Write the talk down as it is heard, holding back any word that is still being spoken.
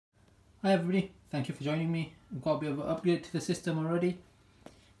Hi everybody, thank you for joining me. I've got a bit of an upgrade to the system already.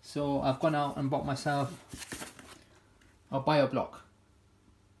 So I've gone out and bought myself a bio block.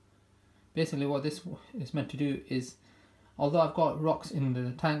 Basically what this is meant to do is, although I've got rocks in the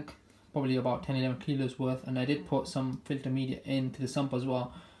tank, probably about 10-11 kilos worth, and I did put some filter media into the sump as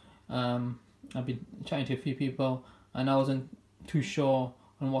well. I've been chatting to a few people and I wasn't too sure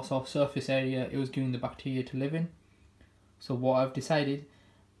on what sort of surface area it was giving the bacteria to live in. So what I've decided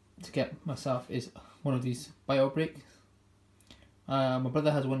to get myself is one of these bio bricks. My brother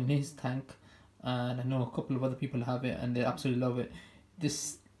has one in his tank and I know a couple of other people have it and they absolutely love it.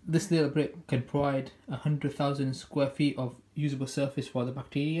 This little brick can provide 100,000 square feet of usable surface for the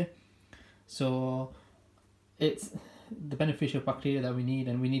bacteria. So it's the beneficial bacteria that we need,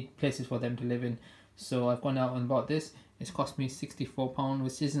 and we need places for them to live in. So I've gone out and bought this. It's cost me £64,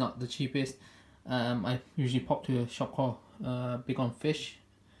 which is not the cheapest. I usually pop to a shop called Big on Fish.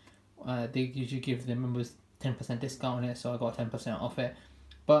 They usually give their members 10% discount on it, so I got 10% off it.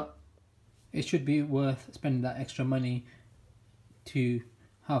 But it should be worth spending that extra money to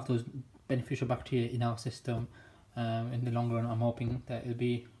have those beneficial bacteria in our system. In the long run, I'm hoping that it'll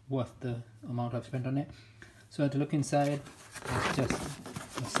be worth the amount I've spent on it. So to look inside, it's just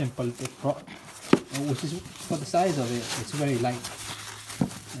a simple big rock, which is, for the size of it, it's very light.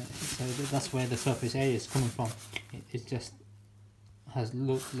 So that's where the surface area is coming from. It just has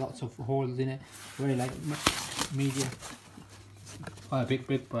lots of holes in it, very light media. Quite a big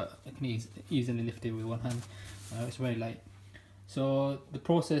brick, but I can easily lift it with one hand. It's very light. So the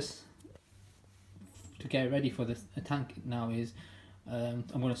process to get ready for this tank now is I'm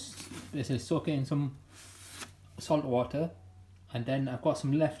going to basically soak it in some salt water, and then I've got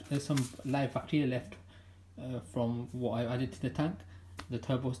some live bacteria left from what I added to the tank, the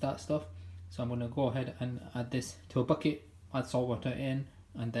turbo start stuff. So I'm going to go ahead and add this to a bucket, add salt water in,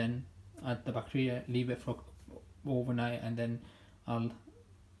 and then add the bacteria, leave it for overnight, and then I'll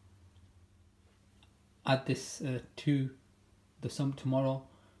add this to the sump tomorrow.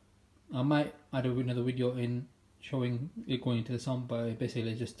 I might add another video in showing it going into the sump, but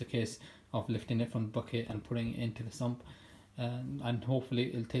basically just a case of lifting it from the bucket and putting it into the sump, and hopefully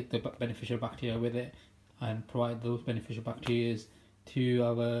it'll take the beneficial bacteria with it and provide those beneficial bacteria to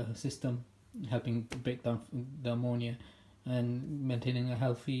our system, helping break down the ammonia and maintaining a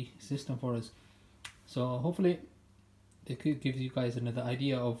healthy system for us. So hopefully it could give you guys another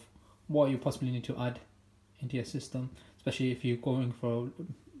idea of what you possibly need to add into your system, especially if you're going for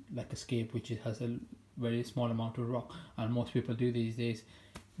like a scape which has a very small amount of rock, and most people do these days.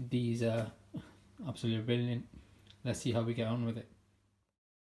 These are absolutely brilliant. Let's see how we get on with it.